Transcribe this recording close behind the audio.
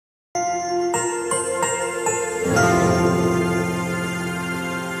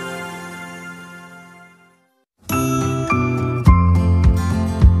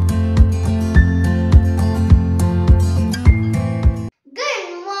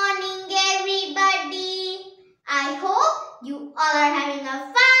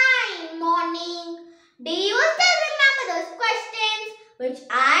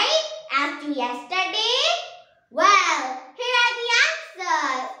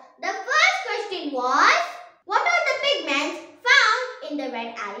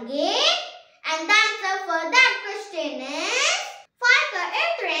friend algae? And the answer for that question is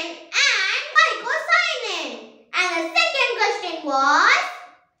phycoerythrin and phycocyanin. And the second question was,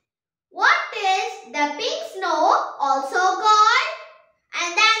 what is the pink snow also called?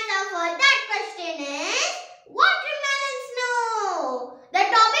 And the answer for that question is watermelon snow. The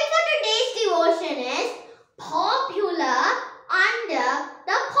topic for today's devotion is popular under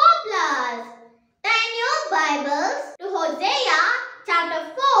the poplars. Turn your Bibles to Hosea chapter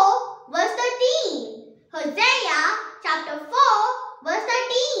 4 verse 13. Hosea chapter 4 verse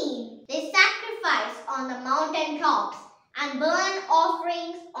 13. They sacrifice on the mountain tops and burn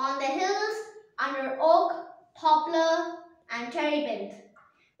offerings on the hills under oak, poplar and terebinth,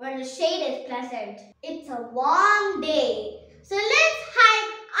 where the shade is pleasant. It's a warm day, so let's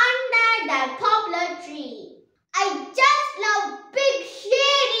hike under that poplar tree. I just love big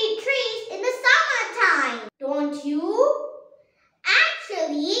shady trees in the summertime, don't you?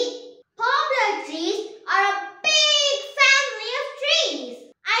 Actually, poplar trees are a big family of trees.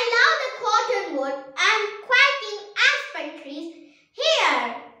 I love the cottonwood and quaking aspen trees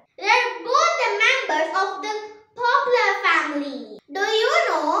here. They're both the members of the poplar family. Do you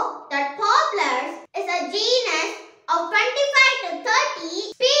know that poplars is a genus of 25 to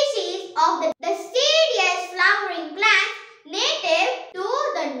 30 species of the deciduous flowering plants native to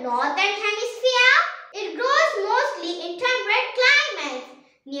the northern hemisphere? It grows mostly in temperate climates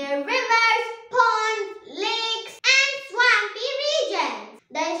near rivers, ponds, lakes and swampy regions.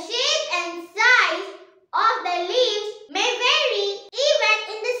 The shape and size of the leaves may vary even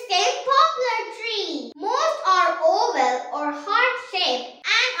in the same poplar tree. Most are oval or heart-shaped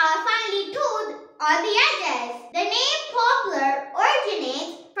and are finely toothed on the edges. The name poplar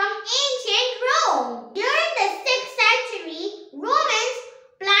originates from ancient Rome. During the 6th century, Romans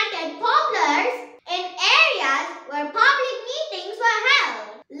planted poplars in areas where public meetings were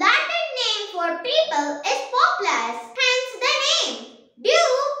held. Latin name for people is poplars, hence the name.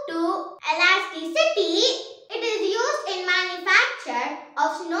 Due to elasticity, it is used in manufacture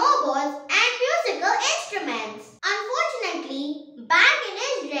of snowballs and musical instruments. Unfortunately, back in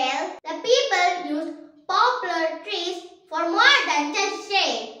Israel, the people used poplar trees for more than just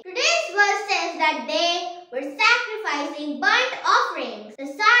shade. Today's verse says that they were sacrificing burnt offerings. The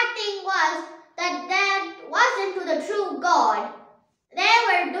sad thing was that wasn't to the true God. They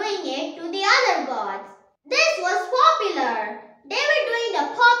were doing it to the other gods. This was popular. They were doing the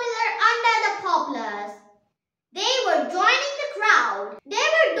popular under the poplars. They were joining the crowd. They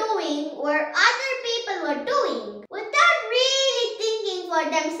were doing what other people were doing without really thinking for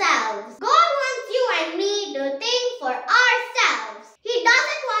themselves. God wants you and me to think for ourselves. He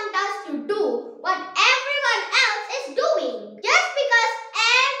doesn't want us to do what everyone else is doing. Just because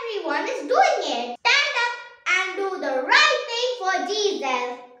everyone is doing it, stand up and do the right thing for Jesus.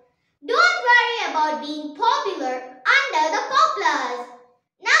 Don't worry about being popular under the poplars.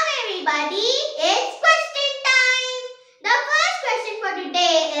 Now everybody, it's question time. The first question for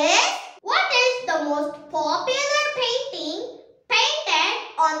today is, what is the most popular painting painted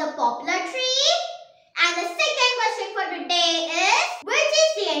on the poplar tree? And the second question for today is, which is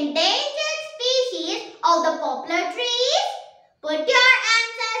the endangered species of the poplar trees? Put your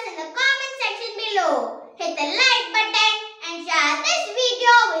answers in the comment section below. Hit the like button and share this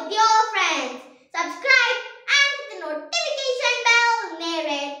video with your friends. Subscribe and hit the notification bell near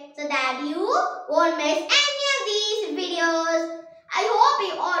it so that you won't miss any of these videos. I hope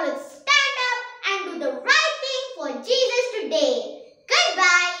you all will